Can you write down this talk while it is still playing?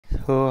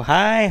So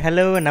hi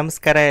hello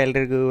ನಮಸ್ಕಾರ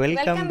ಎಲ್ರಿಗೂ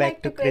welcome back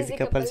to crazy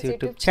couples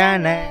YouTube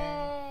channel.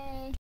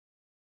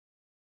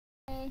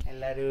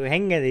 ಎಲ್ಲರೂ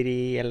ಹೆಂಗದಿರಿ?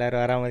 ಎಲ್ಲರೂ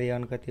ಆರಾಮದೀವಿ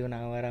ಅನ್ಕೋತೀವಿ.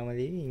 ನಾವು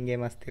ಆರಾಮದೀವಿ, ಹಿಂಗೆ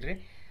ಮಸ್ತಿರ್ರಿ.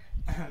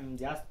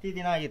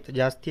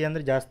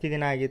 ಜಾಸ್ತಿ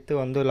ದಿನ ಆಗಿತ್ತು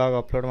ಒಂದು ಲಾಗ್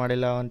ಅಪ್ಲೋಡ್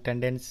ಮಾಡಿಲ್ಲ. ಒಂದು 10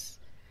 ಡೇಸ್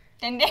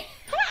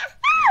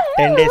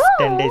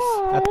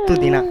 10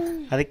 ದಿನ.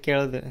 ಅದಕ್ಕೆ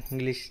ಕೇಳೋದು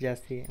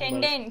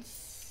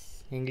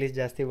ಇಂಗ್ಲೀಷ್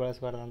ಜಾಸ್ತಿ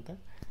ಬಳಸಬಾರ್ದಂತ.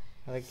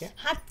 ಅದಕ್ಕೆ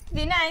 10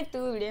 ದಿನ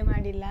ಆಯಿತು ವಿಡಿಯೋ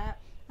ಮಾಡಿಲ್ಲ.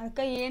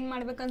 ಅದಕ್ಕೆ ಏನು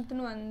ಮಾಡ್ಬೇಕಂತೂ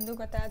ಒಂದು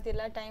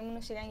ಗೊತ್ತಾಗ್ತಿಲ್ಲ, ಟೈಮ್ನು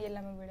ಸಿಗಂಗಿಲ್ಲ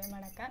ವಿಡಿಯೋ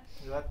ಮಾಡೋಕ್ಕೆ.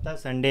 ಇವತ್ತು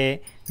ಸಂಡೇ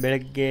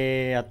ಬೆಳಗ್ಗೆ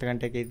 10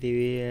 ಗಂಟೆಗೆ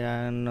ಇದ್ದೀವಿ.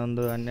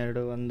 11,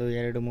 12, 1,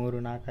 2, 3,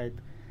 4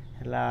 ಆಯಿತು.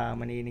 ಎಲ್ಲ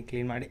ಮನೆಗೆ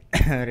ಕ್ಲೀನ್ ಮಾಡಿ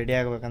ರೆಡಿ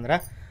ಆಗ್ಬೇಕಂದ್ರೆ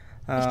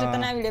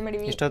ಇಷ್ಟೊತ್ತನ ವಿಡಿಯೋ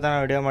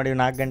ಮಾಡಿವಿ.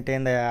 4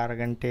 ಗಂಟೆಯಿಂದ 6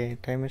 ಗಂಟೆ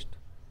ಟೈಮ್ ಎಷ್ಟು?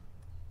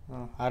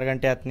 6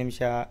 ಗಂಟೆ 10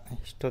 ನಿಮಿಷ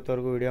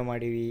ಇಷ್ಟೊತ್ತವರೆಗೂ ವಿಡಿಯೋ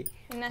ಮಾಡೀವಿ.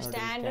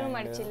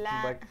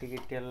 ಬಟ್ಟೆ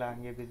ಗಿಟ್ಟಿ ಎಲ್ಲ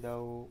ಹಂಗೆ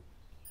ಬಿದ್ದಾವು.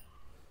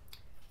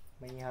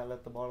 ಮೈ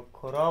ಹಾಲತ್ತು ಭಾಳ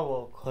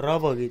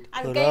ಖರಾಬ್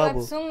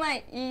ಆಗಿತ್ತು. ಸುಮ್ಮ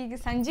ಈಗ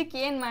ಸಂಜೆಗೆ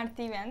ಏನು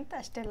ಮಾಡ್ತೀವಿ ಅಂತ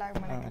ಅಷ್ಟೇ ಲಾಗ್.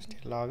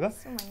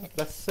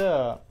 ಪ್ಲಸ್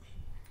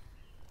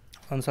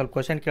ಒಂದು ಸ್ವಲ್ಪ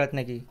ಕ್ವಶನ್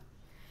ಕೇಳ್ತೀನಿ.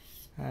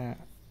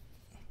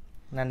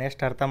 ನಾನು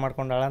ಎಷ್ಟು ಅರ್ಥ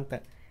ಮಾಡ್ಕೊಂಡಾಳಂತ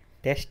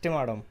ಟೆಸ್ಟ್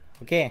ಮಾಡೋಣ.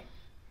 ಓಕೆ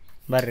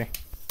ಬರ್ರಿ.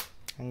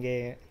 ಹಂಗೆ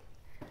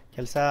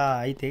ಕೆಲಸ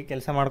ಐತಿ,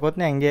 ಕೆಲಸ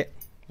ಮಾಡ್ಕೋತೀನಿ. ಹಂಗೆ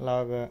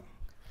ಲಾಗ್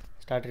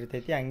ಸ್ಟಾರ್ಟ್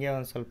ಇರ್ತೈತಿ. ಹಂಗೆ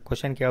ಒಂದು ಸ್ವಲ್ಪ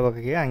ಕ್ವಶನ್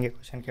ಕೇಳ್ಬೇಕಾಗಿ ಹಂಗೆ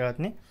ಕ್ವಶನ್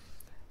ಕೇಳತ್ತೀನಿ.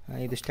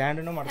 ಇದು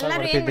ಸ್ಟ್ಯಾಂಡನ್ನು ಮಾಡ್ಕೊಂಡು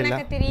ಬರ್ತಿದ್ದಿಲ್ಲ.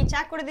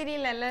 ಚಾ ಕುಡ್ದಿರಿ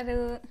ಇಲ್ಲ ಎಲ್ಲರೂ?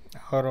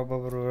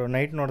 ಒಬ್ಬೊಬ್ಬರು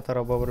ನೈಟ್ ನೋಡ್ತಾರೆ,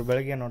 ಒಬ್ಬೊಬ್ಬರು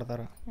ಬೆಳಗ್ಗೆ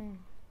ನೋಡ್ತಾರೆ.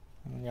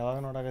 ಯಾವಾಗ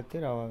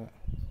ನೋಡಾಕತ್ತೀರ ಅವಾಗ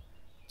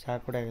ಚಹಾ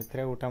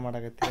ಕುಡಿಯಾಕತ್ತೀರ, ಊಟ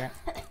ಮಾಡಾಕತ್ತೀರ,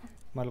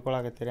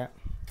 ಮಲ್ಕೊಳಕತ್ತೀರ.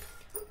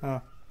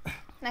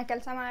 ನಾ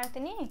ಕೆಲಸ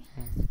ಮಾಡ್ತೀನಿ,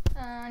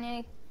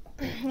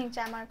 ನೀವು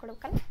ಚಹಾ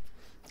ಮಾಡಿಕೊಡ್ಬೇಕಲ್ಲ.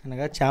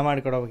 ನನಗೆ ಚಹಾ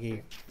ಮಾಡಿಕೊಡ್ಬೇಕು. ಈಗ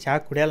ಚಹಾ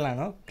ಕುಡಿಯಲ್ಲ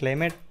ನಾನು.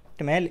 ಕ್ಲೈಮೇಟ್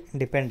ಮೇಲೆ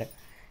ಡಿಪೆಂಡ್.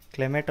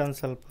 ಕ್ಲೈಮೇಟ್ ಒಂದು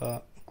ಸ್ವಲ್ಪ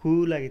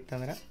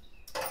ಕೂಲಾಗಿತ್ತಂದ್ರೆ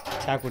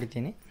ಚಹಾ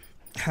ಕುಡಿತೀನಿ.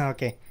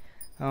 ಓಕೆ,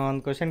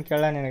 ಒಂದು ಕ್ವಶನ್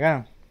ಕೇಳ ನಿನಗೆ.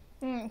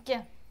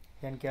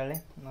 ಏನು ಕೇಳಿ?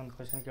 ಒಂದು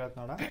ಕ್ವಶನ್ ಕೇಳತ್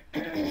ನೋಡ.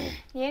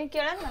 ಏನು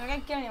ಕೇಳೋದು? ನನಗೆ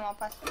ಕೇಳಿ ನೀವು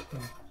ವಾಪಸ್.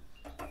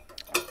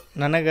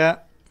 ನನಗೆ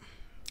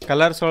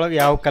ಕಲರ್ಸ್ ಒಳಗೆ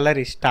ಯಾವ ಕಲರ್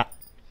ಇಷ್ಟ?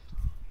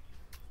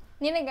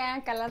 ನಿನಗೆ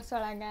ಕಲರ್ಸ್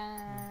ಒಳಗೆ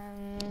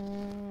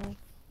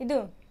ಇದು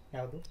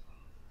ಯಾವುದು?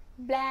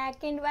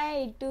 Black and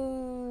white.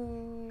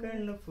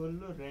 ಕಣ್ಣು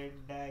ಫುಲ್ಲು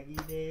ರೆಡ್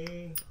ಆಗಿದೆ.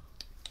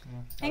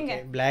 ಹೆಂಗೆ?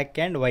 ಬ್ಲ್ಯಾಕ್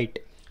ಆ್ಯಂಡ್ ವೈಟ್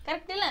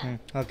ಕರೆಕ್ಟ್ ಇಲ್ಲ?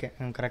 ಓಕೆ,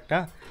 ಕರೆಕ್ಟಾ?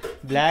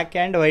 ಬ್ಲ್ಯಾಕ್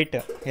ಆ್ಯಂಡ್ ವೈಟ್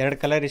 2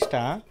 ಕಲರ್ ಇಷ್ಟ.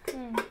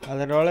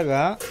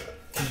 ಅದರೊಳಗೆ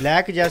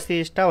ಬ್ಲ್ಯಾಕ್ ಜಾಸ್ತಿ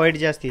ಇಷ್ಟ, ವೈಟ್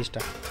ಜಾಸ್ತಿ ಇಷ್ಟ?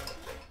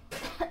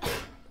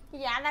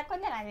 ಯಾವ್ದು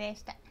ಹಾಕೊಂಡ್ರೆ ಅದೇ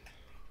ಇಷ್ಟ.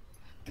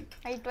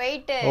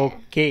 ವೈಟ್.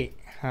 ಓಕೆ,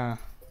 ಹಾಂ,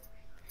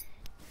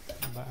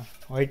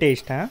 ವೈಟೇ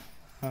ಇಷ್ಟ.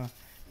 ಹಾಂ,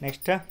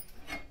 ನೆಕ್ಸ್ಟ್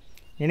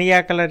ನಿನಗೆ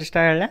ಯಾವ ಕಲರ್ ಇಷ್ಟ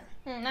ಹೇಳ?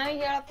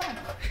 ನನಗೆ ಹೇಳಪ್ಪ.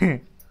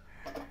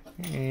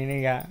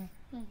 ನಿನಗೆ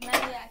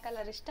ನನಗೆ ಯಾವ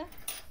ಕಲರ್ ಇಷ್ಟ?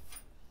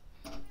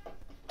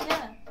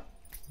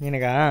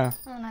 ನಿನಗೆ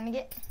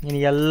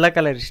ಎಲ್ಲ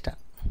ಕಲರ್ ಇಷ್ಟ?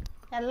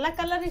 ಎಲ್ಲ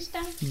ಕಲರ್ ಇಷ್ಟ.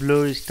 ಬ್ಲೂ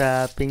ಇಷ್ಟ,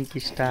 ಪಿಂಕ್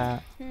ಇಷ್ಟ.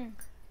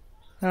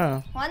 ಹಾಂ,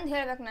 ಒಂದು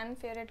ಹೇಳ್ಬೇಕು ನನ್ನ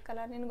ಫೇವ್ರೇಟ್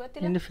ಕಲರ್. ನಿನ್ಗೆ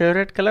ಗೊತ್ತಿಲ್ಲ? ನಿನ್ನ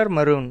ಫೇವ್ರೇಟ್ ಕಲರ್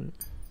ಮರೂನ್.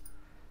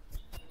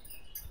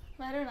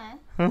 ಮರುಣ?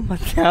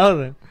 ಮತ್ತೆ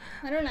ಯಾವುದು?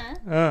 ಮರುಣ.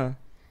 ಹಾಂ.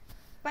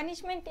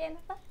 ಪನಿಷ್ಮೆಂಟ್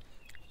ಏನಪ್ಪ?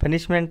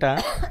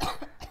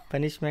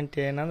 ಪನಿಷ್ಮೆಂಟ್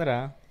ಏನಂದ್ರೆ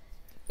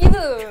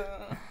ಇದು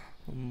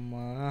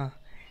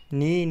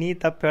ನೀ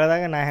ತಪ್ಪು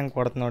ಹೇಳಿದಾಗ ನಾ ಹೆಂಗೆ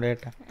ಕೊಡ್ತೀನಿ ನೋಡಿ.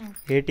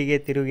 ಏಟಿಗೆ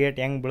ತಿರುಗೇಟ್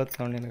ಹೆಂಗೆ ಬೀಳುತ್ತೆ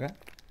ನೋಡಿ ನಿನಗೆ.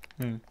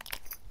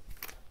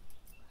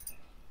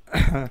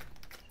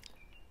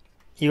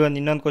 ಈಗ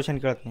ಇನ್ನೊಂದು ಕ್ವಶನ್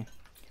ಕೇಳ್ತೀನಿ.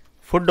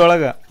 ಫುಡ್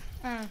ಒಳಗೆ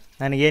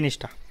ನನಗೇನು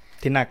ಇಷ್ಟ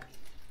ತಿನ್ನಕ್ಕೆ?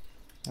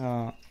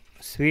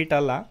 ಸ್ವೀಟ್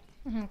ಅಲ್ಲ,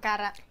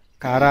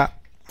 ಖಾರ.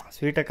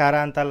 ಸ್ವೀಟ್ ಖಾರ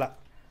ಅಂತಲ್ಲ,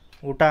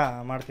 ಊಟ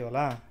ಮಾಡ್ತೀವಲ್ಲ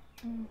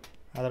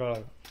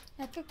ಅದರೊಳಗೆ.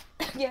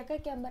 ಯಾಕೆ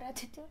ಕ್ಯಾಮ್ಬರ್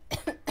ಆಗ್ತಿತ್ತು?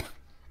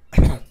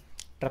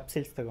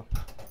 ಟ್ರಪ್ಸಿಲ್ಸ್ ತಗೋ,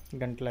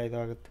 ಗಂಟ್ಲ ಇದು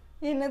ಆಗುತ್ತೆ.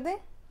 ಏನದು?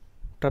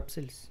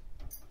 ಟ್ರಪ್ಸಿಲ್ಸ್.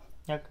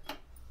 ಯಾಕೆ?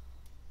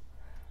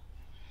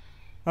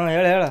 ಹಾಂ,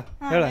 ಹೇಳ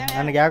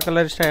ನನಗೆ ಯಾವ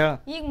ಕಲರ್ ಇಷ್ಟ ಹೇಳ.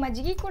 ಈಗ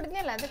ಮಜ್ಜಿಗೆ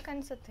ಕುಡ್ದ್ನಲ್ಲ ಅದಕ್ಕೆ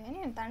ಅನ್ಸುತ್ತೆ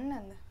ನೀನು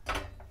ತಣ್ಣಂದು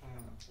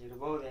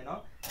ಇರ್ಬೋದೇನೋ.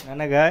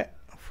 ನನಗೆ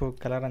ಫುಡ್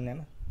ಕಲರ್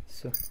ಅಂದೇನು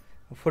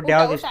ಫುಡ್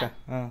ಯಾವ್ದು ಇಷ್ಟ?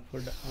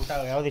 ಊಟ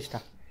ಯಾವ್ದು ಇಷ್ಟ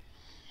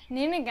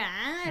ನಿನಗೆ?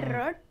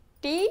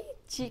 ರೊಟ್ಟಿ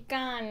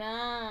ಚಿಕನ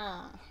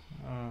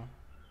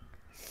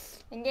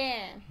ಹಿಂಗೆ.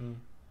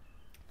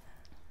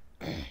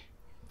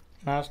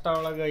 ನಾಷ್ಟಾ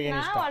ಒಳಗೆ ಏನು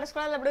ಇಷ್ಟ?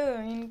 ಹೊಡ್ಸ್ಕೊಳಲ್ಲ ಬಿಡು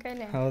ನಿನ್ನ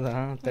ಕೈಲಿ. ಹೌದಾ?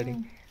 ತಡಿ,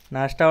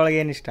 ನಾಷ್ಟಾ ಒಳಗೆ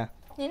ಏನು ಇಷ್ಟ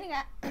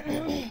ನಿನಗೆ?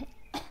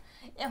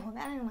 ಹೋಗ,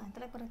 ನನಗೆ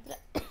ಮಾತಾಡಕ್ಕೆ ಬರುತ್ತಿಲ್ಲ.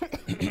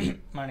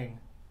 ಮಾಡಿ,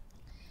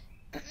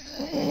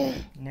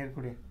 ನೀರು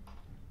ಕುಡಿ.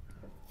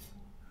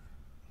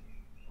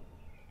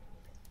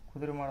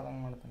 ಕುದುರೆ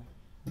ಮಾಡ್ದಂಗೆ ಮಾಡ್ತಾನೆ.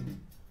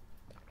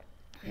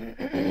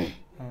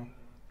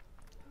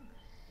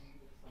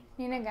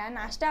 ನಿನಗೆ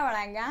ನಾಷ್ಟಾ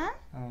ಒಳಗೆ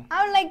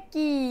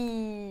ಅವಲಕ್ಕಿ.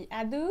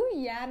 ಅದು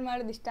ಯಾರು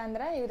ಮಾಡೋದು ಇಷ್ಟ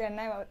ಅಂದ್ರೆ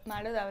ಇವ್ರನ್ನ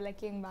ಮಾಡೋದು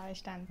ಅವಲಕ್ಕಿ ಹಿಂಗೆ ಭಾಳ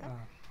ಇಷ್ಟ ಅಂತ.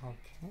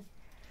 ಓಕೆ,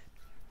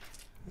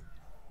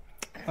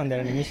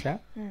 ಒಂದೆರಡು ನಿಮಿಷ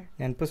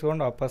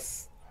ನೆನಪಿಸ್ಕೊಂಡು ವಾಪಸ್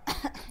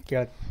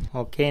ಕೇಳ.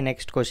 Okay,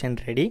 next question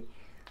ready.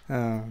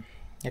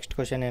 Next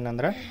question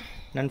ಏನಂದ್ರೆ,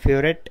 ನನ್ನ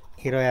ಫೇವ್ರೇಟ್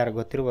ಹೀರೋ ಯಾರು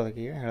ಗೊತ್ತಿರ್ಬೋದು?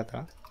 ಈಗ ಹೇಳ್ತಾ.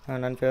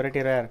 ನನ್ನ ಫೇವ್ರೇಟ್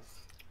ಹೀರೋ ಯಾರು?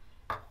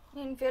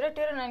 ನಿನ್ನ ಫೇವ್ರೇಟ್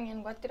ಹೀರೋ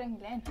ನನಗೇನು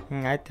ಗೊತ್ತಿರಂಗಿಲ್ಲ.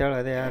 ಆಯ್ತು ಹೇಳು,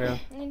 ಅದೇ ಯಾರು?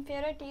 ನಿನ್ನ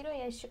favourite hero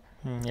Yash.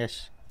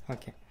 Yash.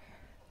 Okay,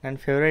 ನನ್ನ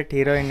ಫೇವ್ರೇಟ್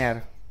ಹೀರೋಯಿನ್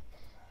ಯಾರು?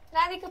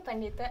 ರಾಧಿಕಾ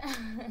ಪಂಡಿತ್.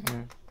 ಹ್ಞೂ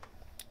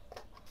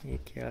ಈಗ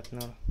ಕೇಳತ್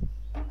ನೋಡು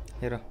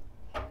ಹೀರೋ.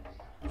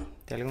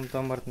 ತೆಲುಗು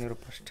ತೊಗೊಂಬರ್ತೀನಿ ಇರು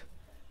ಫಸ್ಟ್.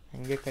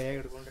 ಹಂಗೆ ಕೈಯಾಗಿ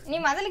ಹಿಡ್ಕೊಂಡ್ರಿ ನೀ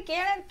ಮೊದಲು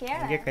ಕೇಳ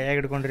ಹಂಗೆ ಕೈಯಾಗಿ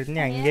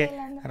ಹಿಡ್ಕೊಂಡಿರ್ತೀನಿ, ಹಂಗೆ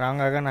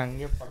ರಾಂಗ್ ಆಗ ನಾ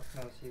ಹಂಗೆ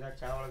ಪರ್ಸ್ನಲ್ ಸೀದಾ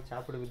ಚಾ ಒಳಗೆ ಚಾ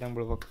ಪುಡಿ ಬಿದ್ದಂಗೆ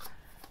ಬಿಡ್ಬೇಕು.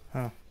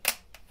 ಹಾಂ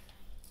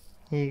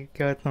ಈಗ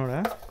ಕೇಳತ್ ನೋಡ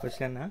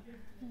ಕ್ವಶನ್ನ.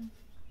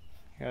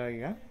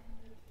 ಹೇಳೀಗ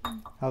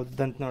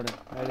ಹೌದಂತ ನೋಡು.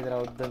 ಹೇಳಿದ್ರೆ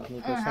ಹೌದಂತ ನೀ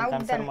ಕ್ವಶನ್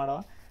ಆನ್ಸರ್ ಮಾಡವ.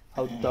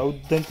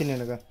 ಹೌದಂತೀನಿ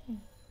ನಿನಗೆ.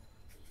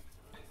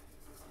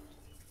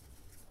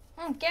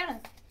 ಕೇಳ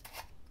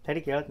ತಡಿ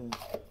ಕೇಳ್ತೀನಿ.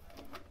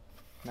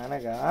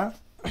 ನನಗೆ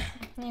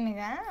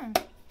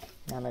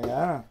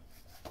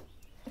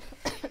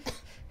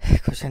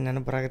ಕ್ವಶನ್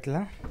ನೆನಪು ಬರಾಗತ್ತಿಲ್ಲ.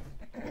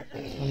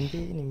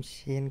 ಒಂದೇ ನಿಮಿಷ.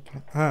 ಏನು ಕೇಳ?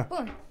 ಹಾಂ,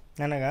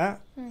 ನನಗೆ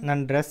ನನ್ನ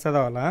ಡ್ರೆಸ್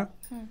ಅದಾವಲ್ಲ,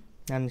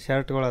 ನನ್ನ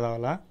ಶರ್ಟ್ಗಳು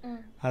ಅದಾವಲ್ಲ,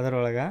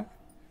 ಅದರೊಳಗೆ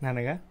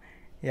ನನಗೆ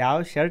ಯಾವ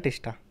ಶರ್ಟ್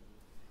ಇಷ್ಟ?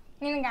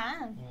 ನಿನಗೆ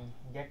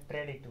ಗೆಟ್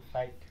ರೆಡಿ ಟು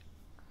ಫೈಟ್.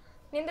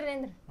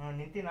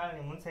 ನಿಂತಿ ನಾಳೆ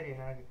ನಿಮ್ಮ ಮುಂದೆ ಸರಿ.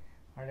 ನನಗೆ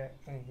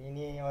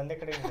ನೀ ಒಂದೇ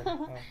ಕಡೆ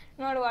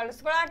ನೋಡಿ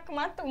ಹೊಳಸ್ಕೊಳಕ್ಕೆ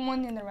ಮತ್ತೆ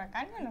ಮುಂದೆ ನಿಂದಿರ್ಬೇಕಾ?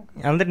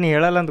 ಅಂದ್ರೆ ನೀ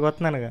ಹೇಳಲ್ಲ ಅಂತ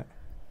ಗೊತ್ತು ನನಗೆ.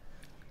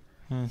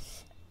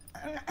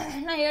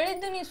 ನಾ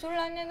ಹೇಳಿದ್ದು ನೀ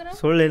ಸುಳ್ಳು ಅಂದ್ರೆ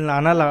ಸುಳ್ಳು ಇಲ್ಲ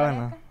ಅನ್ನಲ್ಲ.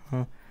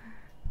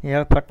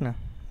 ಹೇಳ ಪಟ್ನ.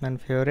 ನನ್ನ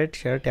ಫೇವ್ರೇಟ್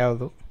ಶರ್ಟ್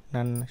ಯಾವುದು?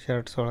 ನನ್ನ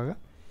ಶರ್ಟ್ಸ್ ಒಳಗೆ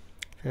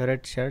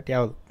ಫೇವ್ರೇಟ್ ಶರ್ಟ್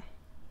ಯಾವುದು?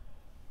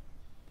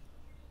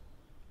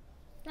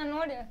 ನಾನು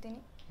ನೋಡಿ ಹೇಳ್ತೀನಿ.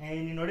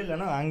 ನೀನು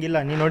ನೋಡಿಲ್ಲನೋ? ಹಂಗಿಲ್ಲ.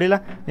 ನೀನು ನೋಡಿಲ್ಲ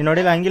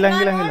ಹಂಗಿಲ್ಲ.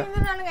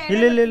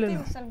 ಇಲ್ಲ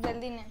ಸ್ವಲ್ಪ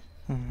ಜಲ್ದಿನೇ.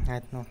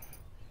 ಆಯ್ತು ನೋಡಿ.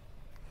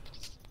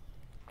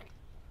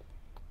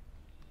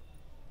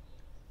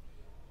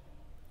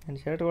 ನನ್ನ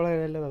ಶರ್ಟ್ಗಳು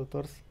ಎಲ್ಲದಾವು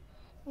ತೋರಿಸಿ.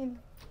 ಇಲ್ಲ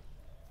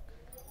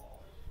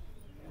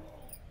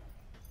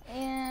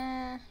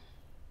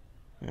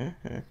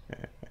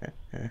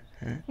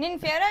ನಿನ್ನ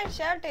ಫೇವ್ರೇಟ್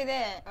ಶರ್ಟ್ ಇದೆ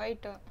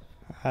ವೈಟು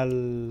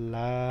ಅಲ್ಲ.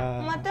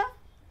 ಮತ್ತು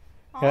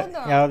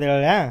ಯಾವ್ದು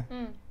ಹೇಳ?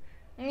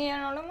 ನೀ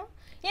ನೋಡಮ್ಮ.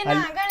 ಏನು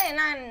ಆಗಲೇ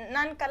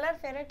ನನ್ನ ಕಲರ್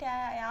ಫೇವ್ರೇಟ್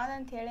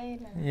ಯಾವ್ದಂತ ಹೇಳೇ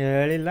ಇಲ್ಲ.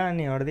 ಹೇಳಿಲ್ಲ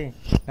ನೀ ಹೊಡ್ದು.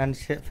 ನನ್ನ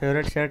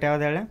ಫೇವ್ರೇಟ್ ಶರ್ಟ್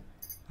ಯಾವ್ದು ಹೇಳ?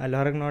 ಅಲ್ಲಿ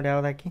ಹೊರಗೆ ನೋಡಿ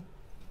ಯಾವ್ದು ಹಾಕಿ.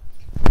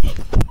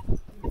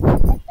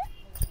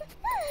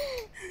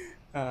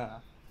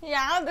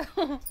 ಯಾವುದು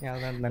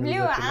ಯಾವ್ದಂತ ನನಗೆ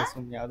ಗೊತ್ತಿಲ್ಲ.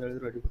 ಸುಮ್ಮನೆ ಯಾವ್ದು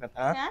ಹೇಳಿದ್ರು ಹೊಡಿಬೇಕಂತ.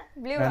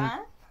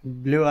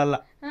 ಬ್ಲೂ ಅಲ್ಲ.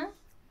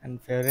 ನನ್ನ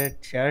ಫೇವ್ರೇಟ್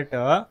ಶರ್ಟ್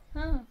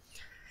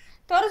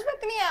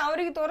ತೋರಿಸ್ಬೇಕು. ನೀ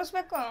ಅವ್ರಿಗೆ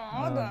ತೋರಿಸ್ಬೇಕು.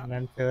 ಹೌದು,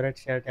 ನನ್ನ ಫೇವ್ರೇಟ್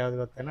ಶರ್ಟ್ ಯಾವ್ದು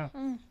ಗೊತ್ತೇನು?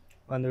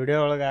 ಒಂದು ವಿಡಿಯೋ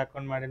ಒಳಗೆ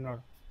ಹಾಕೊಂಡು ಮಾಡಿ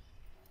ನೋಡು.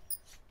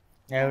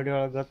 ಯಾವ ವಿಡಿಯೋ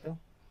ಒಳಗೆ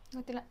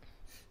ಗೊತ್ತಿಲ್ಲ.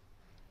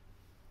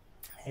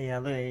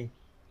 ಅದು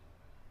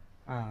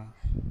ಹಾಂ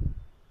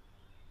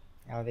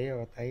ಯಾವುದೇ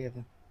ಗೊತ್ತಾಗಿ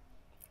ಅದು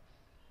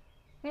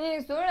ನೀ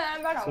ಸುಳ್ಳು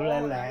ಹೇಳ್ಬೇಡ.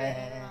 ಸುಳ್ಳಲ್ಲ.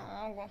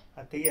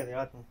 ತೆಗಿ ಅದು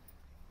ಹೇಳ್ತೀನಿ.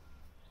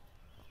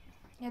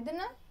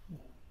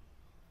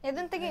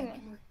 ಎದನ್ನ ತೆಗೀನಿ?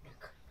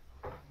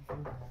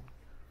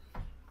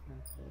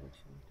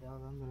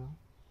 ಯಾವ್ದಂದ್ರೆ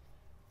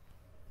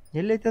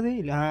ಎಲ್ಲೈತೆ ಅದು?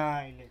 ಇಲ್ಲ. ಹಾಂ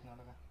ಇಲ್ಲೈತೆ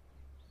ನೋಡಗ.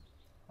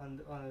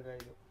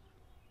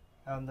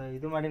 ಒಂದು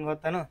ಇದು ಮಾಡಿನ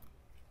ಗೊತ್ತಾನು?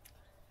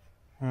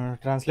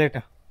 ಟ್ರಾನ್ಸ್ಲೇಟ್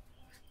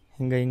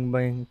ಹಿಂಗೆ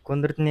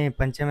ಕುಂದಿರ್ತೀನಿ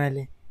ಪಂಚೆ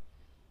ಮೇಲೆ.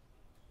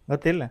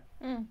 ಗೊತ್ತಿಲ್ಲ?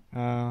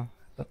 ಹಾಂ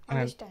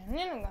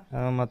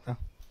ಮತ್ತು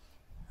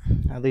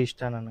ಅದು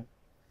ಇಷ್ಟ ನನಗೆ.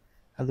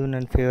 ಅದು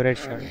ನನ್ನ ಫೇವ್ರೇಟ್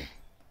ಶರ್ಟ್.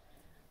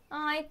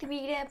 ಆಯ್ತು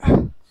ಬೀಗ್ರಪ್ಪ.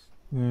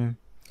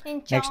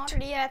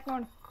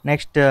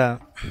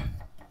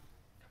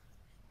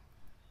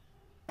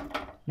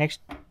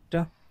 ನೆಕ್ಸ್ಟ್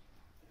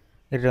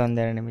ಇರ್ರಿ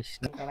ಒಂದೆರಡು ನಿಮಿಷ.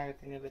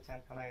 ಕಾಣಾಗತ್ತೀನಿ ಇಲ್ಲ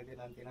ಚೆಂದ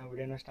ಕಾಣಾಗತ್ತಿಲ್ಲ ಅಂತೀನ.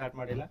 ವಿಡಿಯೋನ ಸ್ಟಾರ್ಟ್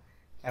ಮಾಡಿಲ್ಲ.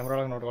 ಕ್ಯಾಮ್ರಾ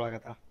ಒಳಗೆ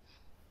ನೋಡ್ಕೊಳಕತ್ತ.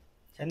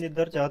 ಚಂದ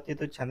ಇದ್ದವ್ರು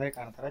ಯಾವತ್ತಿದ್ದು ಚಂದೇ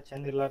ಕಾಣ್ತಾರೆ.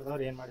 ಚಂದ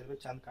ಇರ್ಲಾರ್ದವ್ರು ಏನು ಮಾಡಿದ್ರು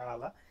ಚಂದ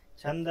ಕಾಣಲ್ಲ.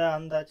 ಚಂದ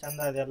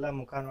ಅದೆಲ್ಲ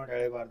ಮುಖ ನೋಡಿ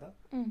ಎಳಿಬಾರ್ದು.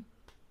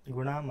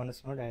 ಗುಣ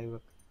ಮನಸ್ಸು ನೋಡಿ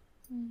ಎಳಿಬೇಕು.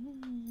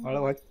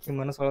 ಒಳಗೆ ಹೊಕ್ಕಿ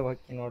ಮನಸ್ಸೊಳಗೆ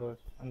ಹೊಕ್ಕಿ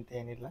ನೋಡ್ಬೇಕು ಅಂತ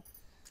ಏನಿಲ್ಲ.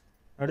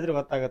 ನೋಡಿದ್ರೆ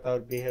ಗೊತ್ತಾಗತ್ತೆ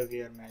ಅವ್ರ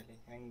ಬಿಹೇವಿಯರ್ ಮೇಲೆ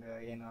ಹೆಂಗೆ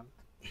ಏನು ಅಂತ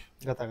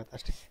ಗೊತ್ತಾಗತ್ತೆ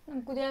ಅಷ್ಟೇ.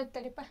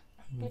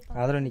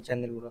 ಆದರೂ ನೀ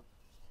ಚಂದ ಇಲ್ಲ ಬಿಡು.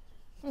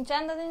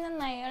 ಚಂದ ಅದೀನಿ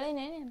ನಾ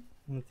ಹೇಳಿನೇ.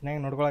 ಚೆನ್ನಾಗಿ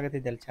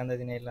ನೋಡ್ಕೊಳಕತ್ತಿದ್ದೆ ಚಂದ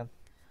ಅದಿನೇ ಇಲ್ಲ ಅಂತ.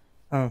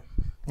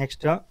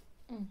 ನೆಕ್ಸ್ಟು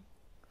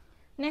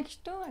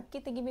ಅಕ್ಕಿ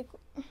ತೆಗಿಬೇಕು.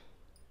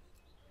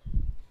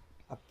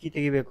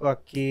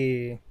 ಅಕ್ಕಿ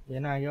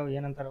ಏನಾಗ್ಯಾವ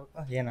ಏನಂತಾರಬೇಕು?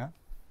 ಏನು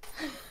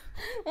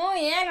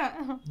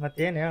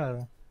ಮತ್ತೇನು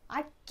ಹೇಳೋದು?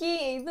 ಅಕ್ಕಿ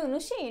ಇದು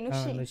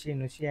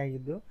ನುಸಿ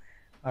ಆಗಿದ್ದು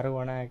ಹೊರಗೆ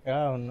ಒಣ ಹಾಕ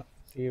ಅವನ್ನ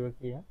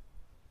ತೆಗಿಬೇಕೀಗ.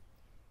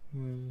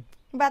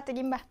 ಬಾ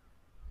ತೆಗಿಂಬಾ.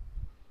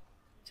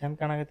 ಚಂದ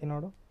ಕಾಣಾಕತ್ತಿ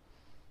ನೋಡು.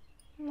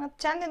 ಮತ್ತು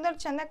ಚಂದ ಇದ್ದವ್ರು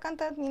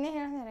ಚಂದಕ್ಕಂತ ನೀನೇ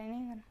ಹೇಳಿದಾರೆ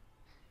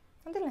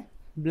ಅಂತಿಲ್ಲ.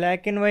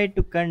 ಬ್ಲ್ಯಾಕ್ ಆ್ಯಂಡ್ ವೈಟ್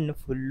ಕಣ್ಣು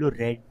ಫುಲ್ಲು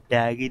ರೆಡ್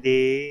ಆಗಿದೆ.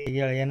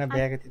 ಏನೋ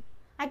ಬೇಕತ್ತಿತ್ತು.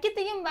 ಅಕ್ಕಿ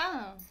ತೆಗಿಂಬಾ.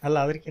 ಅಲ್ಲ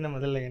ಅದಕ್ಕಿಂತ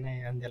ಮೊದಲ ಏನೇ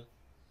ಅಂದೆಲ್ಲ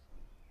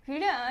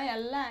ವಿಡಿಯೋ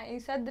ಎಲ್ಲ ಈಗ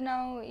ಸದ್ದು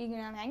ನಾವು ಈಗ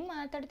ನಾನು ಹೆಂಗೆ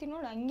ಮಾತಾಡ್ತೀನಿ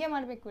ನೋಡು ಹಂಗೆ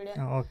ಮಾಡ್ಬೇಕು. ವಿಡಿಯೋ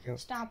ಓಕೆ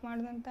ಸ್ಟಾಪ್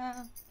ಮಾಡ್ದಂತ,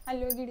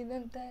 ಅಲ್ಲಿ ಹೋಗಿ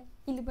ಹಿಡಿದಂತ,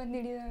 ಇಲ್ಲಿ ಬಂದು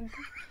ಹಿಡಿದಂತ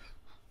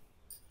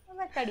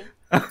ಕಡಿ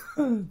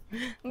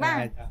ಬಾ.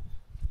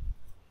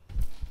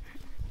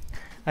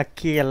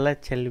 ಅಕ್ಕಿ ಎಲ್ಲ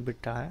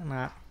ಚೆಲ್ಲಿಬಿಟ್ಟ.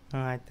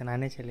 ಆಯ್ತು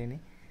ನಾನೇ ಚೆಲ್ಲೀನಿ.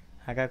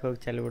 ಹಾಕಕ್ಕೆ ಹೋಗಿ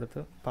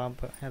ಚೆಲ್ಲಿಬಿಡ್ತು. ಪಾಪ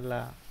ಎಲ್ಲ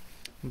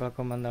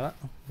ಬೆಳ್ಕೊಂಬಂದಾಳ.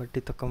 ಬಟ್ಟೆ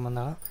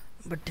ತೊಗೊಂಬಂದಾಳ.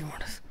 ಬಟ್ಟೆ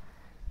ಮಾಡಿಸ್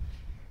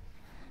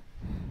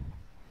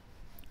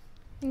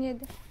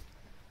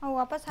ಅವು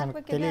ವಾಪಸ್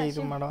ಹಾಕ್ಬೇಕು. ತಲೆ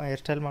ಇದು ಮಾಡೋ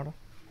ಹೇರ್ ಸ್ಟೈಲ್ ಮಾಡೋ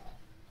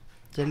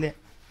ಜಲ್ದಿ.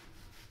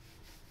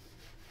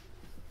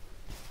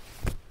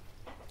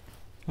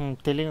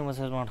 ತಲೆಗೆ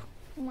ಮಸಾಜ್ ಮಾಡು.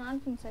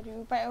 ಮಾಡ್ತೀನಿ ಸರಿ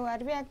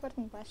ಅರ್ಬಿ ಹಾಕಿ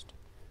ಬರ್ತೀನಿ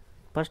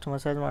ಫಸ್ಟ್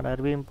ಮಸಾಜ್ ಮಾಡಿ.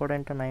 ಅರ್ಬಿ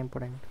ಇಂಪಾರ್ಟೆಂಟ್, ನಾ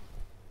ಇಂಪಾರ್ಟೆಂಟ್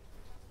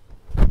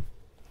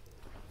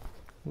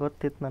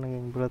ಗೊತ್ತಿತ್ತು ನನಗೆ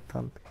ಹಿಂಗೆ ಬೀಳುತ್ತ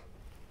ಅಂತ.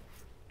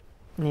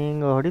 ನೀ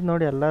ಹಿಂಗೆ ಹೊಡಿದು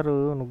ನೋಡಿ ಎಲ್ಲರೂ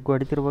ನುಗ್ಗು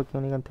ಹೊಡಿತಿರ್ಬೇಕು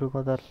ಇವನಿಗೆ ಅಂತ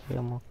ತಿಳ್ಕೊತಾರಲ್ಲ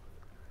ಅಮ್ಮ.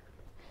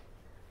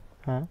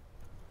 ಹಾಂ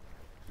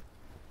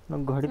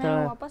ನುಗ್ಗು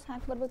ಹೊಡಿತಾಳೆ ವಾಪಸ್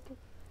ಹಾಕಿ ಬರ್ಬೇಕು.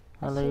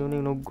 ಅಲ್ಲ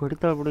ಇವನಿಗೆ ನುಗ್ಗು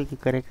ಹೊಡಿತಾಳೆ ಬಿಡು ಈಗ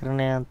ಕರೆ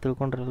ಅಂತ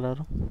ತಿಳ್ಕೊಂಡ್ರೆ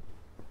ಎಲ್ಲರೂ.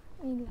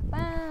 ಇಲ್ಲಪ್ಪ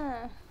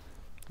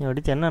ನೀವು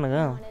ಹೊಡಿತೇನೆ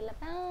ನನಗೆ?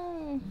 ಹೊಡೆಯಲ್ಲಪ್ಪ.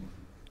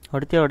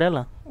 ಹೊಡಿತೀಯ?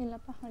 ಹೊಡೆಯಲ್ಲ?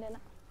 ಇಲ್ಲಪ್ಪ ಹೊಡೆಯಲ್ಲ.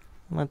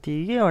 ಮತ್ತು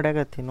ಈಗೇ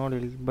ಹೊಡ್ಯಾಕತ್ತಿ ನೋಡಿ,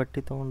 ಇಲ್ಲಿ ಬಟ್ಟೆ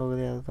ತೊಗೊಂಡು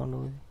ಹೋಗೋದೆ ಅದು ತೊಗೊಂಡು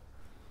ಹೋಗೋದು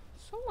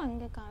ಸುಮ್ಮ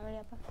ಹಂಗೆ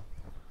ಕಾಮಿಡಿಯಪ್ಪ.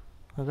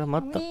 ಆಗ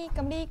ಮತ್ತೆ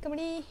ಕಬಡ್ಡಿ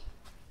ಕಬಡ್ಡಿ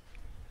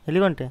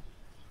ಎಲ್ಲಿಗೆ ಹೊಂಟೆ?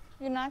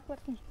 ಇನ್ನು ಹಾಕಿ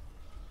ಬರ್ತೀನಿ.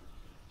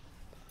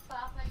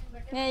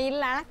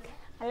 ಇಲ್ಲ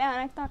ಅಲ್ಲೇ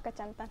ಒಣಗ್ತಾ ಅಕ್ಕ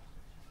ಚಂತ.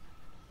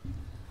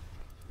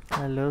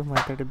 ಅಲ್ಲೋ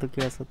ಮಾತಾಡಿದ್ದು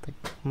ಕೇಳಿಸುತ್ತೆ,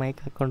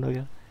 ಮೈಕ್ ಹಾಕ್ಕೊಂಡು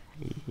ಹೋಗ್ಯ.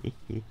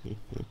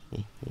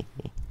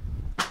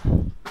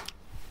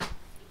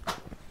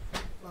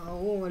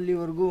 ನಾವು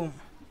ಅಲ್ಲಿವರೆಗೂ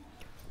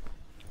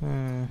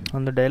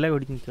ಒಂದು ಡೈಲಾಗ್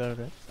ಹೊಡಿತೀನಿ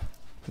ಕೇಳಿದ್ರೆ.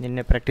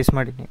 ನಿನ್ನೆ ಪ್ರಾಕ್ಟೀಸ್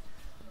ಮಾಡೀನಿ,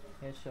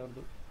 ಯಶ್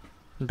ಅವ್ರದ್ದು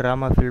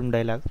ಡ್ರಾಮಾ ಫಿಲ್ಮ್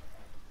ಡೈಲಾಗ್.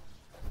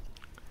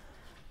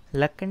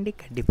 ಲಕ್ಕಂಡಿ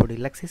ಕಡ್ಡಿ ಪುಡಿ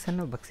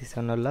ಲಕ್ಷಿಸನ್ನು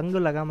ಬಕ್ಷಿಸನ್ನು ಲಂಗು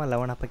ಲಗಾಮ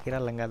ಲವಣ ಪಕೀರ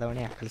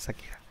ಲಂಗಾದವಣಿ ಆಕಲ್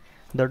ಸಕೀರ.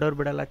 ದೊಡ್ಡವ್ರು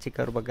ಬಿಡಲ್ಲ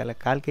ಚಿಕ್ಕವ್ರು ಬಗ್ಗಲ್ಲ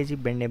 1/4 kg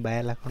ಬೆಣ್ಣೆ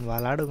ಬಾಯಲ್ಲಿ ಹಾಕೊಂಡು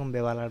ವಾಲಾಡು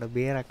ಗೊಂಬೆ ವಾಲಾಡು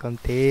ಬೇರೆ ಹಾಕೊಂಡು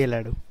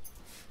ತೇಲಾಡು.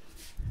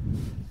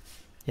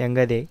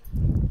 ಹೆಂಗದೆ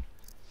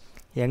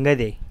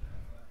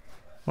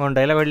ಒಂದು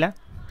ಡೈಲಾಗ್ ಹೊಡ್ಲ?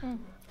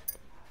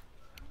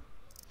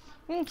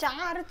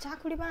 ಚಾ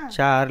ಕುಡಿ ಬಾ.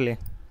 ಚಾ ಆರ್ಲಿ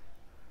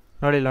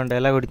ನೋಡಿಲ್ಲ, ಒಂದು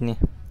ಡೈಲಾಗ್ ಹೊಡಿತೀನಿ.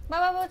 ಬಾ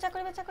ಚಾ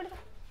ಕುಡಿ ಬಾ.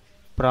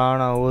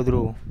 ಪ್ರಾಣ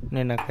ಹೋದ್ರು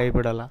ನಿನ್ನ ಕೈ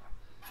ಬಿಡಲ್ಲ.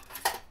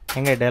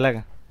 ಹೆಂಗೆ ಡೈಲಾಗ?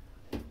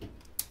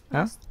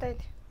 ಹಾಂ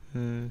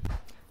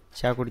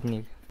ಚಾ ಕುಡಿತೀನಿ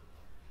ಈಗ.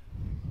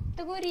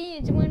 ತಗೋರಿ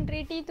ಯಜಮಾನ್ರಿ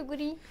ಟೀ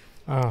ತಗೋರಿ.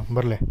 ಹಾಂ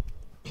ಬರಲೆ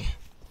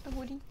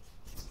ತಗೋರಿ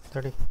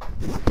ತಡಿ.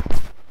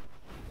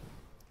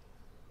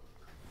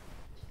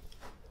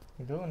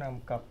 ಇದು ನಮ್ಮ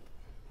ಕಪ್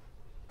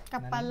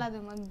ಅಲ್ಲ, ಅದು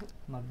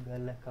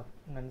ಮಗ್ಗಲ್ಲ ಕಪ್.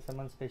 ನನ್ನ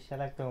ಸಂಬಂಧ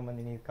ಸ್ಪೆಷಲಾಗಿ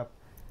ತೊಗೊಂಬಂದಿನಿ ಈ ಕಪ್.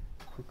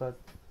 ಬಿಕಾಸ್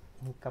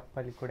ಈ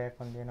ಕಪ್ಪಲ್ಲಿ ಕುಡಿಯೋಕೆ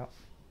ಒಂದೇನೋ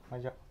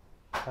ಮಜಾ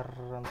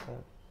ಕರ್ರ ಅಂತ.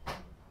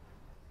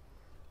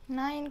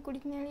 ನಾ ಏನು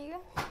ಕುಡಿತೀನಿ ಹೇಳಿ ಈಗ?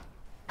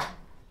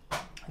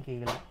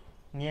 ಈಗಿಲ್ಲ.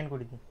 ನೀ ಏನು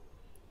ಕುಡಿತೀನಿ?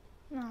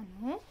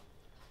 ನಾನು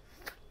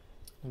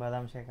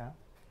ಬಾದಾಮ್ ಶೇಕ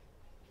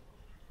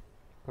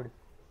ಕುಡಿ.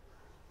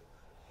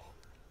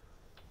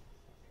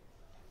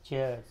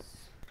 ಚಿಯರ್ಸ್.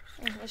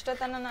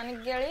 ಎಷ್ಟೊತ್ತನ ನನಗೆ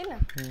ಹೇಳಿಲ್ಲ.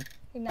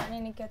 ಈಗ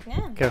ನಾನೇನು ಕೇಳ್ತೀನಿ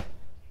ಕೇಳು.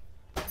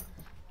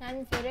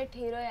 ನನ್ನ ಫೇವ್ರೇಟ್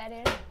ಹೀರೋ ಯಾರು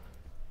ಹೇಳಿ?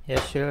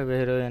 ಯಶ್.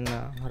 ಹೀರೋಯಿನ್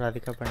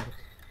ರಾಧಿಕಾ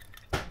ಪಂಡಿತ್.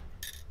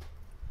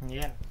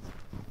 ಏನು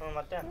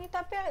ಮತ್ತೆ ನೀ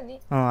ತಪ್ಪು ಹೇಳಿದಿ.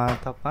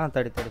 ತಪ್ಪ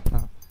ತಡಿ.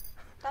 ಹಾಂ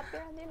ತಪ್ಪು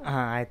ಹೇಳಿದಿಲ್ಲ.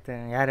 ಹಾಂ ಆಯ್ತು.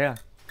 ಯಾರು?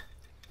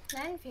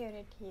 ನನ್ನ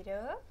ಫೇವ್ರೇಟ್ ಹೀರೋ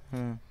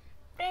ಹ್ಞೂ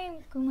ಪ್ರೇಮ್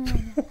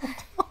ಕುಮಾರ್.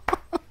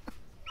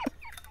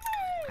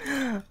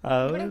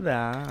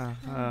 ಹೌದಾ?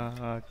 ಹಾಂ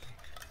ಓಕೆ.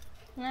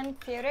 ನನ್ನ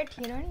ಫೇವ್ರೇಟ್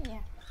ಹೀರೋಯಿನ್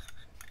ಯಾರು?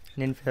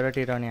 ನಿನ್ನ ಫೇವ್ರೇಟ್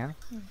ಹೀರೋಯಿನ್ಯಾ?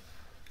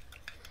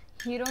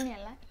 ಹೀರೋಯಿನ್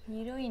ಅಲ್ಲ,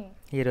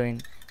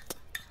 ಹೀರೋಯಿನ್.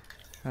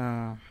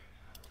 ಹಾಂ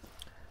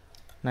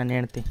ನಾನು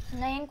ಹೇಳ್ತಿ.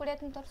 ನಾ ಏನು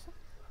ಕುಡಿಯತ್ತೀನಿ ತೋರಿಸು.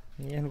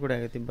 ಏನು ಕೂಡ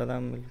ಆಗೈತಿ?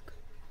 ಬಾದಾಮ್ ಮಿಲ್ಕ್.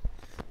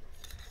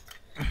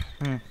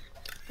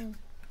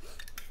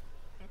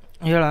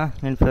 ಹೇಳ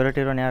ನಿನ್ನ ಫೇವ್ರೇಟ್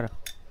ಹೀರೋಯಿನ್ ಯಾರು?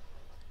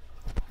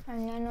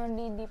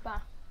 ನೋಡಿ Deepa.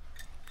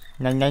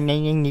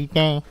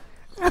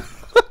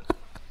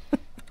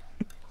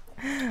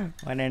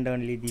 One and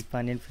only Deepa.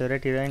 ನಿನ್ನ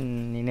ಫೇವ್ರೇಟ್ ಹೀರೋಯಿನ್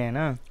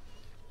ನೀನೇನಾ?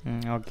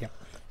 ಓಕೆ.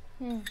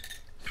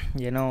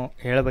 ಏನೋ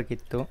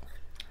ಹೇಳಬೇಕಿತ್ತು,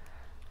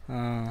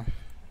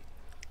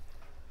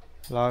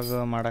 ವ್ಲಾಗ್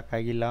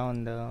ಮಾಡೋಕ್ಕಾಗಿಲ್ಲ.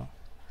 ಒಂದು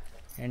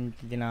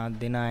 8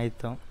 ದಿನ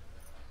ಆಯಿತು.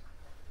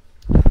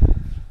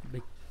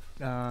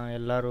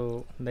 ಎಲ್ಲರೂ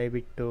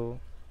ದಯವಿಟ್ಟು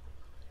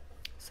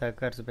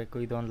ಸಹಕರಿಸ್ಬೇಕು.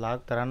 ಇದೊಂದು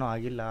ಲಾಗ್ ಥರನೂ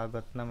ಆಗಿಲ್ಲ,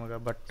 ಗೊತ್ತು ನಮಗೆ.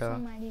 ಬಟ್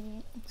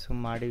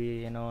ಮಾಡಿವಿ,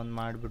 ಏನೋ ಒಂದು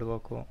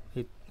ಮಾಡಿಬಿಡ್ಬೇಕು.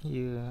 ಈ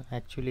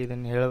ಆ್ಯಕ್ಚುಲಿ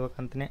ಇದನ್ನು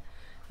ಹೇಳ್ಬೇಕಂತಲೇ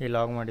ಈ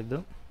ಲಾಗ್ ಮಾಡಿದ್ದು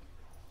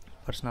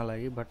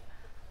ಪರ್ಸ್ನಲಾಗಿ. ಬಟ್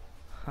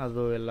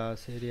ಅದು ಎಲ್ಲ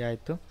ಸೇರಿ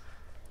ಆಯಿತು.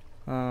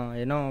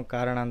 ಏನೋ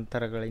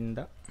ಕಾರಣಾಂತರಗಳಿಂದ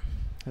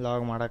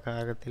ಲಾಗ್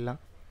ಮಾಡೋಕ್ಕಾಗತ್ತಿಲ್ಲ.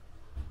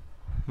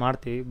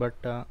 ಮಾಡ್ತೀವಿ,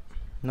 ಬಟ್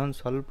ಇನ್ನೊಂದು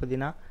ಸ್ವಲ್ಪ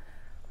ದಿನ,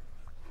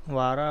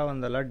 ವಾರ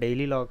ಒಂದಲ್ಲ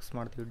ಡೈಲಿ ಲಾಗ್ಸ್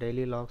ಮಾಡ್ತೀವಿ.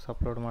 ಡೈಲಿ ಲಾಗ್ಸ್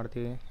ಅಪ್ಲೋಡ್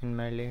ಮಾಡ್ತೀವಿ.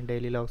 ಇನ್ಮೇಲೆ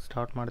ಡೈಲಿ ಲಾಗ್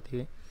ಸ್ಟಾರ್ಟ್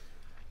ಮಾಡ್ತೀವಿ.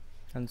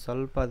 ಒಂದು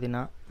ಸ್ವಲ್ಪ ದಿನ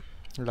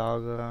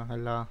ಲಾಗ್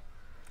ಎಲ್ಲ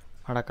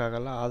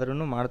ಮಾಡೋಕ್ಕಾಗಲ್ಲ,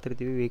 ಆದ್ರೂ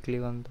ಮಾಡ್ತಿರ್ತೀವಿ. ವೀಕ್ಲಿ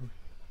ಒಂದು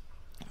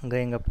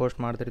ಹಿಂಗೆ ಪೋಸ್ಟ್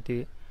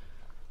ಮಾಡ್ತಿರ್ತೀವಿ.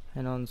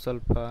 ಏನೋ ಒಂದು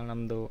ಸ್ವಲ್ಪ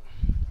ನಮ್ಮದು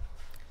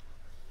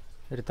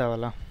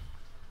ಇರ್ತಾವಲ್ಲ,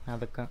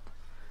 ಅದಕ್ಕೆ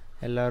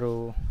ಎಲ್ಲರೂ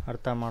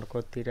ಅರ್ಥ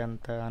ಮಾಡ್ಕೋತೀರಿ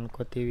ಅಂತ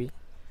ಅನ್ಕೋತೀವಿ.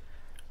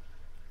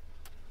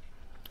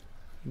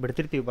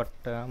 ಬಿಡ್ತಿರ್ತೀವಿ,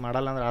 ಬಟ್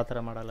ಮಾಡಲ್ಲ ಅಂದ್ರೆ ಆ ಥರ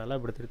ಮಾಡಲ್ಲ,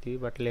 ಬಿಡ್ತಿರ್ತೀವಿ.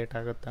 ಬಟ್ ಲೇಟ್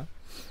ಆಗುತ್ತೆ.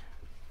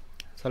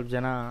 ಸ್ವಲ್ಪ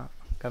ಜನ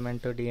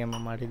ಕಮೆಂಟು DM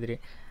ಮಾಡಿದ್ರಿ,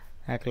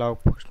 ಯಾಕೆ ಲಾಗ್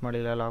ಪೋಸ್ಟ್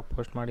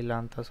ಮಾಡಿಲ್ಲ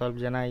ಅಂತ. ಸ್ವಲ್ಪ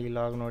ಜನ ಈ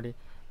ಲಾಗ್ ನೋಡಿ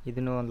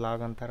ಇದನ್ನೂ ಒಂದು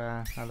ಲಾಗ್ ಅಂತಾರೆ,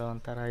 ಅದು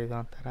ಒಂಥರ ಇದು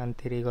ಒಂಥರ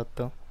ಅಂತೀರಿ,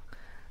 ಗೊತ್ತು.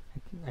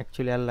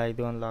 ಆ್ಯಕ್ಚುಲಿ ಅಲ್ಲ,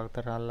 ಇದು ಒಂದು ಲಾಗ್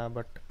ಥರ ಅಲ್ಲ.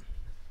 ಬಟ್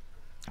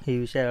ಈ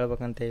ವಿಷಯ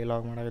ಹೇಳ್ಬೇಕಂತ ಈ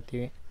ಲಾಗ್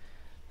ಮಾಡಕತ್ತೀವಿ.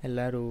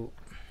 ಎಲ್ಲರೂ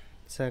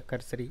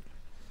ಸಹಕರಿಸ್ರಿ,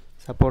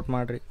 ಸಪೋರ್ಟ್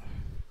ಮಾಡಿರಿ.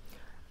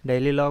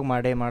 ಡೈಲಿ ಲಾಗ್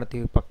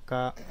ಮಾಡ್ತೀವಿ,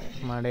 ಪಕ್ಕಾ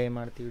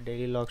ಮಾಡ್ತೀವಿ.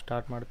 ಡೈಲಿ ಲಾಗ್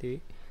ಸ್ಟಾರ್ಟ್ ಮಾಡ್ತೀವಿ,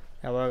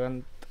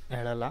 ಯಾವಾಗಂತ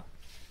ಹೇಳಲ್ಲ.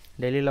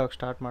 ಡೈಲಿ ಲಾಗ್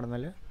ಸ್ಟಾರ್ಟ್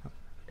ಮಾಡಿದ್ಮೇಲೆ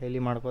ಡೈಲಿ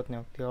ಮಾಡ್ಕೋತೀನಿ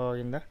ಹೋಗ್ತೀವಿ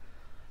ಅವಾಗಿಂದ.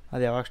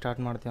 ಅದು ಯಾವಾಗ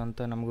ಸ್ಟಾರ್ಟ್ ಮಾಡ್ತೀವಿ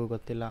ಅಂತ ನಮಗೂ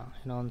ಗೊತ್ತಿಲ್ಲ.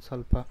 ಏನೋ ಒಂದು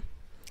ಸ್ವಲ್ಪ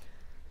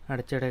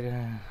ಅಡಚಣೆಗೆ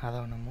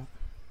ಅದಾವೆ ನಮ್ಮ.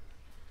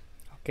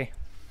 ಓಕೆ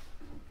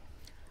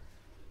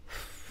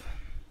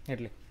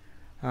ಇರಲಿ,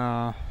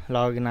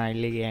 ಲಾಗಿನ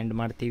ಇಲ್ಲಿಗೆ ಎಂಡ್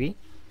ಮಾಡ್ತೀವಿ.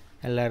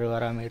 ಎಲ್ಲರೂ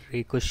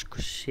ಆರಾಮಿರ್ರಿ,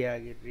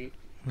 ಖುಷಿಯಾಗಿರ್ರಿ.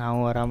 ನಾವು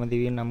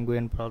ಆರಾಮದೀವಿ, ನಮಗೂ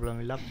ಏನು ಪ್ರಾಬ್ಲಮ್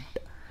ಇಲ್ಲ. But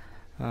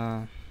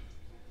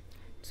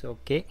it's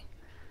okay.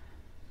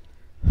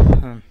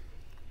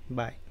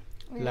 Bye,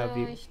 love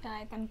you. ಇಷ್ಟ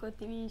ಆಯ್ತು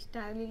ಅನ್ಕೋತೀವಿ. ಇಷ್ಟ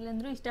ಆಗಲಿಲ್ಲ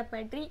ಅಂದರೂ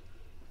ಇಷ್ಟಪಡ್ರಿ.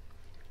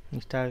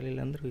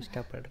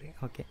 ಇಷ್ಟಪಡ್ರಿ.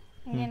 ಓಕೆ,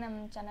 ಹಿಂಗೆ ನಮ್ಮ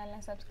ಚಾನಲ್ನ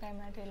ಸಬ್ಸ್ಕ್ರೈಬ್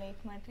ಮಾಡಿರಿ,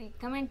 ಲೈಕ್ ಮಾಡಿರಿ,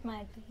 ಕಮೆಂಟ್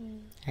ಮಾಡಿರಿ.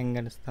 ಹೆಂಗೆ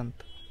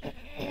ಅನಿಸ್ತಂತ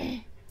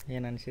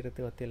ಏನು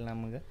ಅನಿಸಿರುತ್ತೆ ಗೊತ್ತಿಲ್ಲ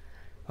ನಮಗೆ.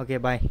 ಓಕೆ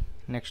ಬಾಯ್,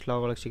 ನೆಕ್ಸ್ಟ್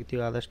ಲಾಗ್ ಒಳಗೆ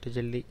ಸಿಗ್ತೀವಿ ಆದಷ್ಟು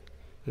ಜಲ್ದಿ.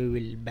 We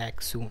will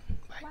back soon.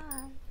 Bye.